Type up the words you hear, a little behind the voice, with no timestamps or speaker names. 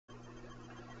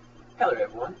Hello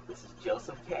everyone, this is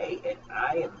Joseph K, and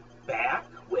I am back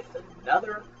with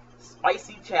another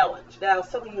spicy challenge. Now,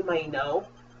 some of you may know,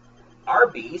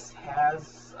 Arby's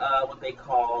has what they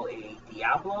call a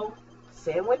Diablo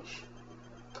sandwich.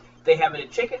 They have it in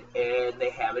chicken, and they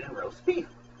have it in roast beef.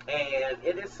 And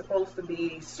it is supposed to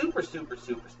be super, super,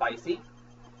 super spicy.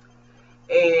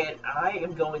 And I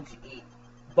am going to eat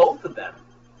both of them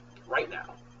right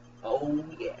now. Oh,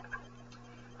 yeah.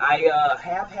 I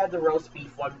have had the roast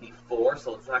beef one before,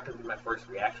 so it's not going to be my first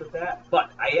reaction with that.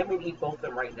 But I am going to eat both of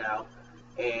them right now.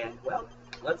 And, well,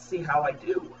 let's see how I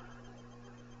do.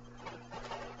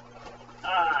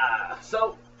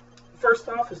 So, first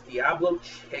off is Diablo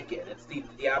chicken. It's the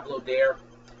Diablo Dare.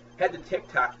 Head to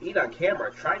TikTok, eat on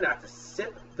camera, try not to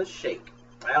sip the shake.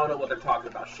 I don't know what they're talking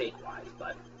about shake-wise,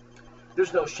 but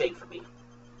there's no shake for me.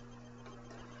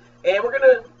 And we're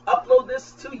going to upload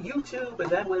this to YouTube, and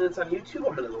then when it's on YouTube,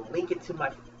 I'm going to link it to my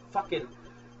fucking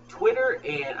Twitter,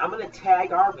 and I'm going to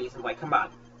tag Arby's and like, come on,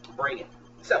 bring it.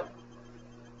 So,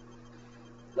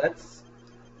 let's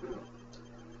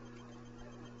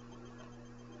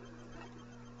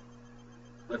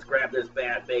grab this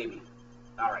bad baby.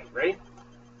 All right, ready?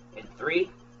 In 3,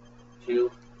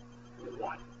 2,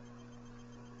 1.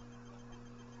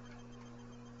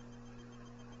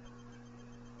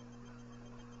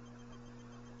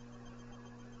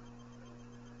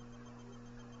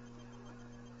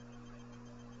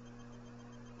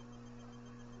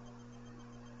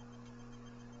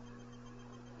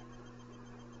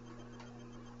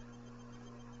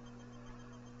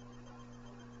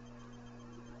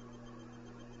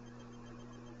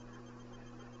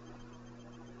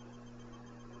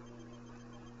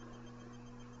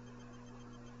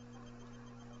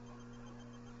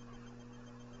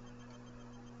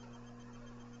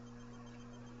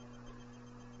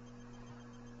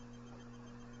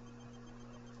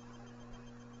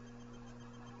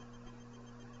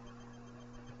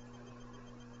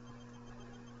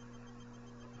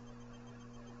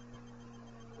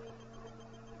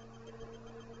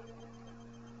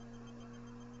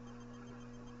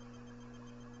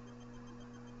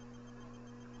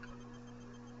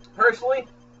 Personally,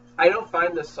 I don't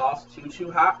find the sauce too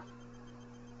hot.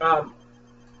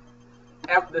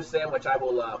 After this sandwich, I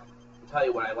will tell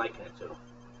you what I like in it too.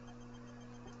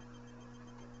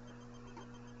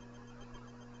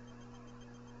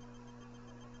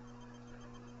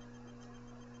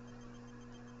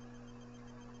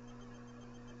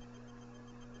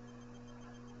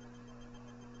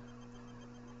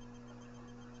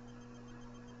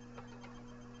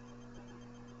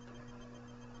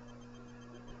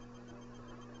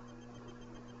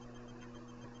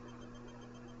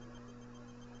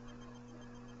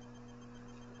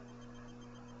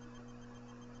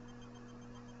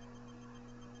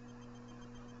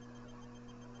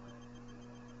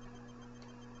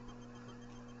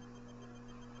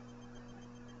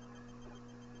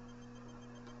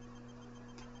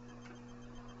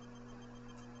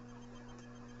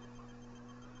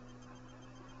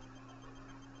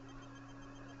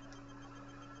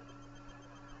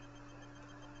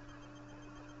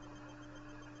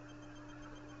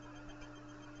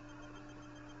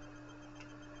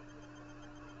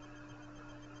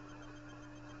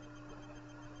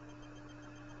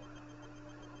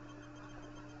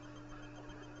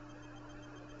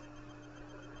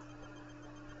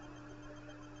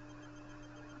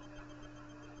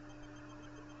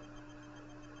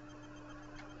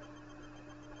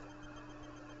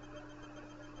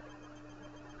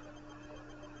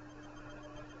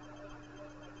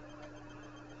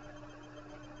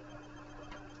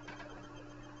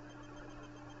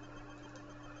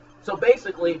 So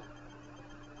basically,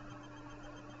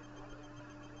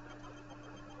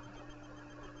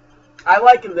 I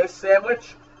like in this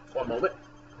sandwich, one moment,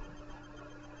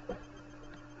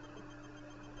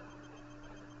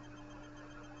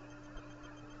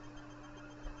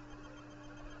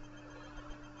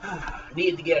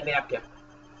 needed to get a napkin.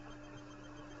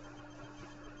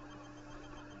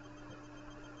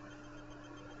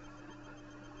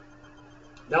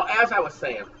 Now, as I was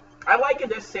saying, I like in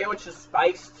this sandwich the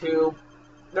spice too.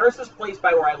 There's this place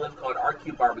by where I live called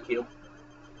RQ Barbecue.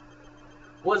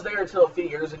 Was there until a few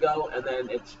years ago, and then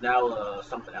it's now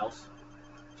something else.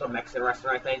 Some Mexican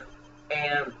restaurant, I think.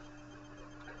 And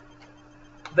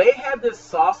they had this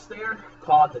sauce there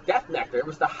called the Death Nectar. It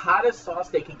was the hottest sauce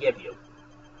they could give you.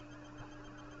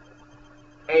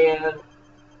 And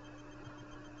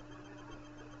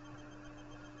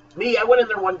me, I went in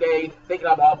there one day thinking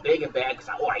I'm all big and bad because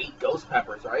I eat ghost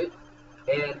peppers, right?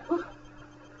 And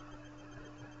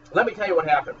let me tell you what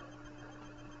happened.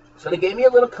 So they gave me a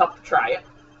little cup to try it.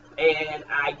 And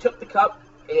I took the cup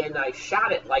and I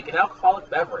shot it like an alcoholic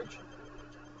beverage.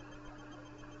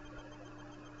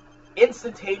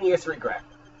 Instantaneous regret.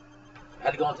 I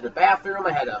had to go into the bathroom.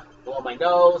 I had to blow my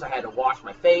nose. I had to wash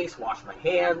my face, wash my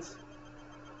hands,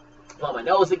 blow my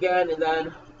nose again, and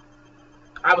then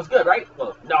I was good, right?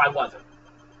 Well, no, I wasn't.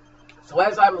 So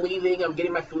as I'm leaving, I'm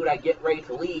getting my food, I get ready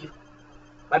to leave.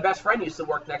 My best friend used to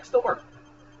work next door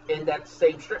in that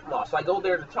same strip mall. So I go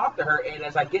there to talk to her, and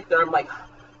as I get there, I'm like,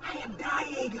 I am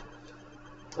dying.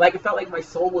 Like, it felt like my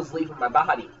soul was leaving my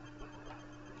body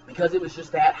because it was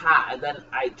just that hot. And then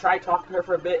I tried talking to her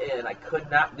for a bit, and I could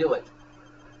not do it.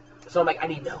 So I'm like, I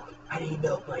need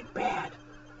milk, like, bad.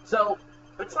 So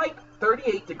it's like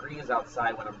 38 degrees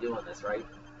outside when I'm doing this, right?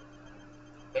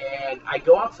 And I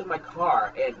go out to my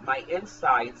car, and my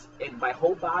insides and my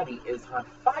whole body is on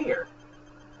fire.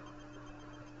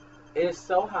 It is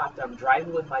so hot that I'm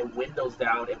driving with my windows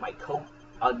down and my coat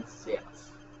unzipped.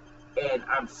 And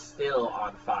I'm still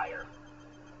on fire.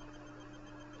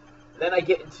 Then I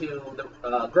get into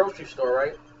the grocery store,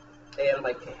 right? And I'm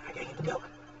like, okay, I gotta get the milk.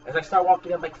 As I start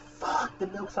walking, I'm like, fuck, the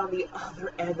milk's on the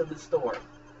other end of the store.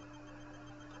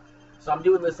 So I'm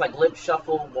doing this like lip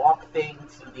shuffle walk thing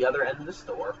to the other end of the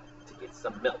store to get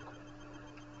some milk.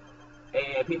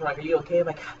 And people are like, are you okay? I'm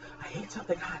like, I ate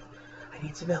something hot. I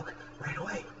need some milk right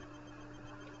away.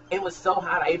 It was so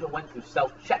hot, I even went through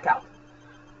self-checkout.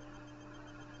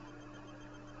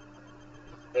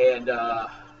 And,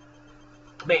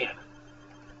 man,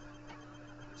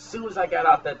 as soon as I got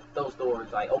out those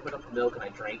doors, I opened up the milk and I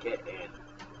drank it, and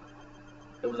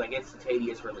it was like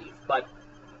instantaneous relief. But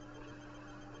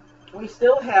we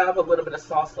still have a little bit of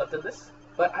sauce left in this,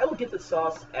 but I will get the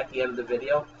sauce at the end of the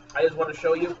video. I just want to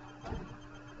show you,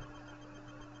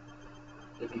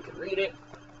 if you can read it.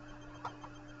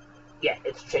 Yeah,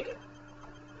 it's chicken.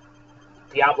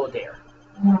 Diablo Dare.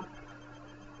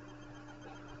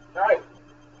 Alright.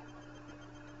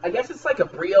 I guess it's like a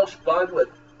brioche bun with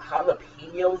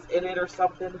jalapenos in it or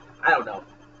something. I don't know.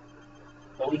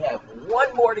 But we have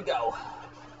one more to go.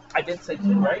 I did say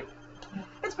two, right?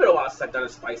 It's been a while since I've done a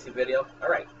spicy video.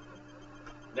 Alright.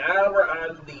 Now we're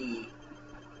on the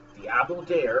Diablo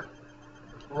Dare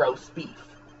roast beef.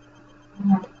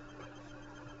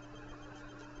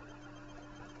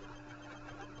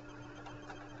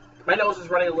 My nose is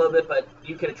running a little bit, but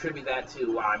you can attribute that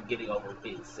to I'm getting over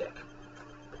being sick.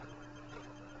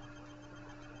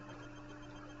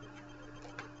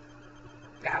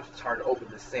 Gosh, it's hard to open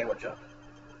this sandwich up.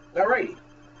 Alrighty.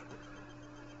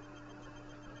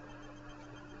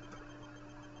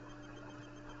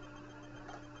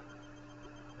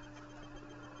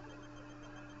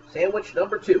 Sandwich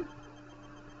number 2.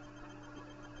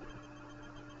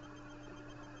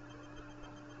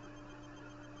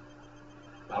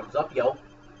 Thumbs up, yo.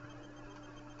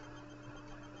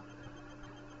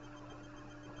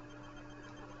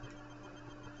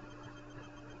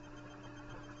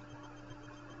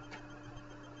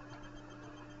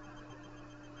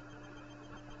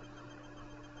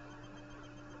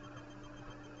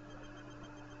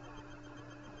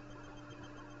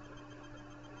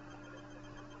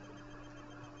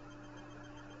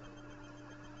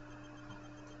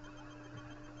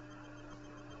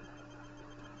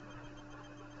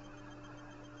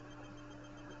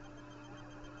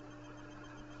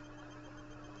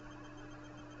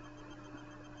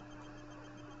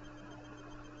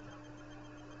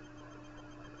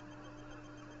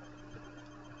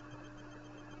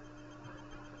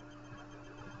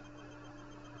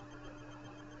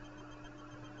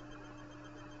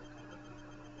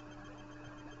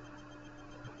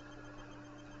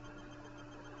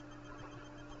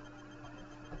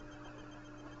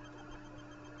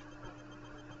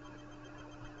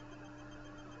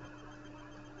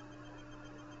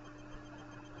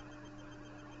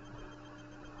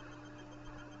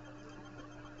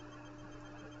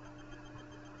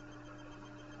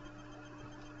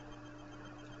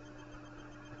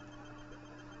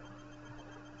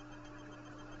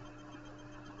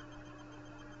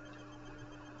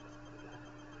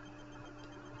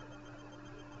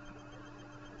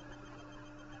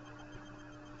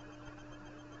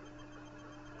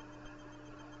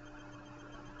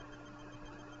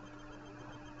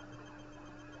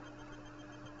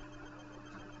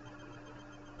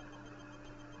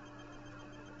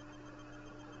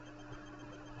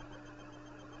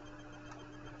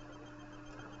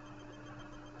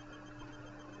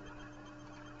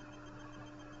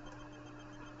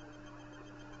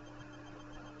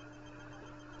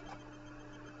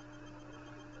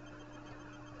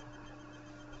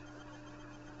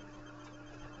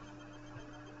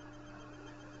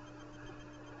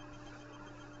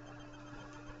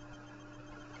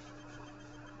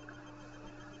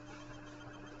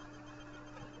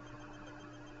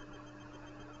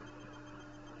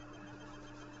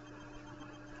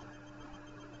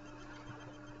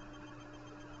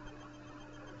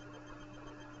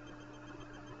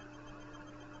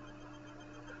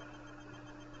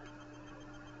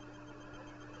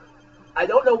 I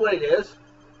don't know what it is,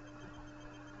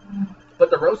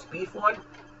 but the roast beef one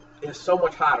is so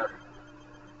much hotter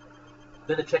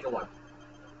than the chicken one.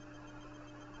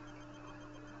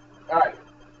 Alright.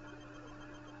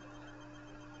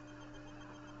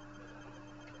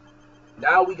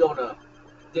 Now we gonna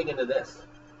dig into this.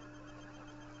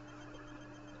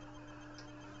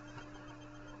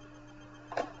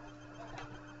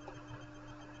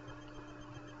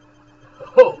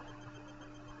 Oh.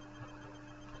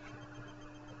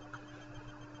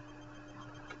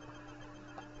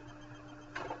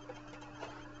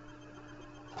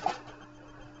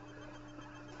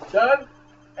 Done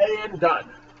and done.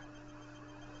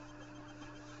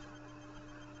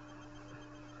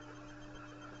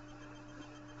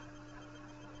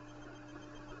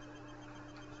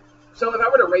 So if I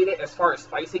were to rate it as far as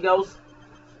spicy goes,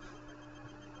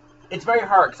 it's very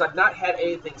hard because I've not had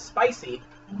anything spicy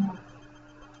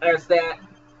as that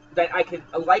I can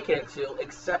liken it to,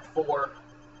 except for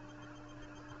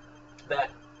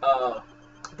that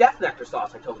Death Nectar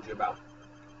sauce I told you about.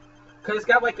 Because it's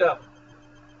got like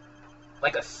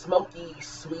a smoky,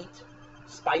 sweet,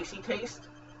 spicy taste.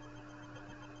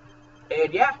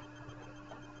 And yeah.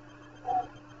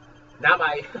 Now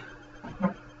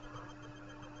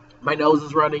my nose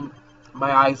is running,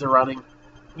 my eyes are running.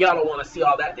 Y'all don't want to see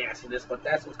all that nastiness, but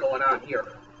that's what's going on here.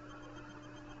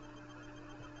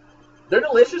 They're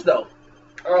delicious though.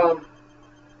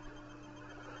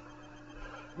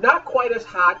 Not quite as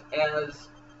hot as,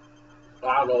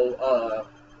 I don't know,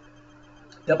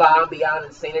 the Bomb Beyond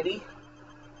Insanity.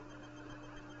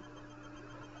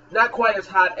 Not quite as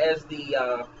hot as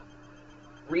the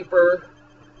Reaper,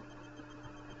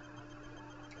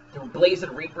 the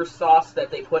Blazing Reaper sauce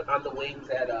that they put on the wings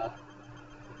at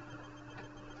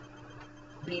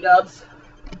B-Dubs.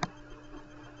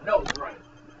 No, right.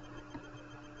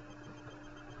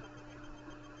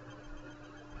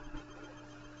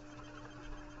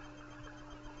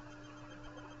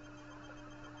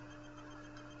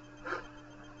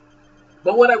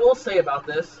 But what I will say about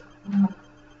this,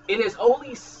 it is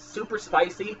only super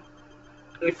spicy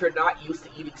if you're not used to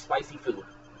eating spicy food.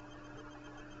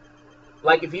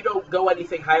 Like, if you don't go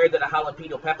anything higher than a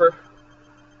jalapeno pepper,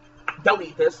 don't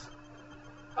eat this.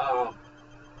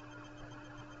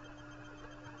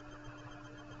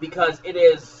 Because it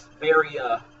is very,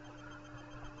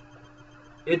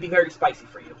 it'd be very spicy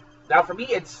for you. Now, for me,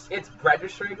 it's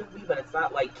registering with me, but it's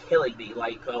not, like, killing me,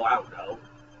 like, oh, I don't know.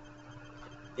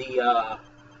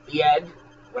 The end,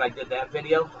 when I did that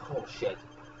video, oh, shit.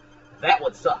 That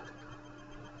one sucked.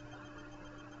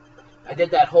 I did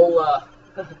that whole,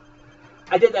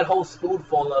 I did that whole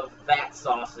spoonful of that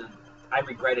sauce, and I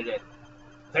regretted it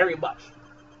very much.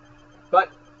 But,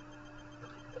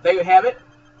 there you have it.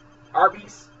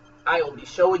 Arby's, I will be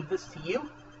showing this to you.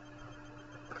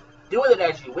 Do with it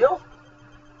as you will.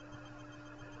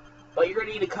 But you're going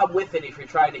to need to come with it if you're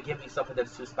trying to give me something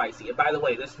that's too spicy. And by the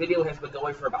way, this video has been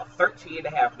going for about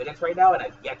 13.5 minutes right now, and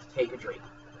I've yet to take a drink.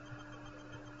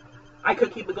 I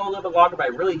could keep it going a little bit longer, but I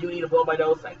really do need to blow my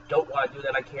nose. I don't want to do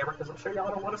that on camera because I'm sure y'all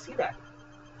don't want to see that.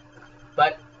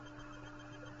 But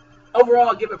overall,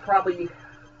 I'll give it probably,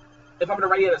 if I'm going to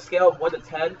rate it on a scale of 1 to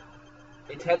 10,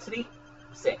 intensity,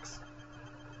 6.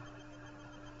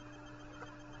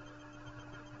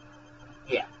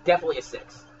 Yeah, definitely a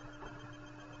 6.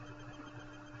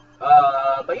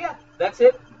 But yeah, that's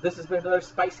it. This has been another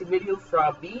spicy video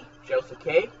from me, Joseph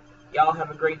K. Y'all have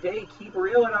a great day, keep it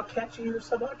real, and I'll catch you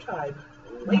some other time.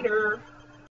 Later.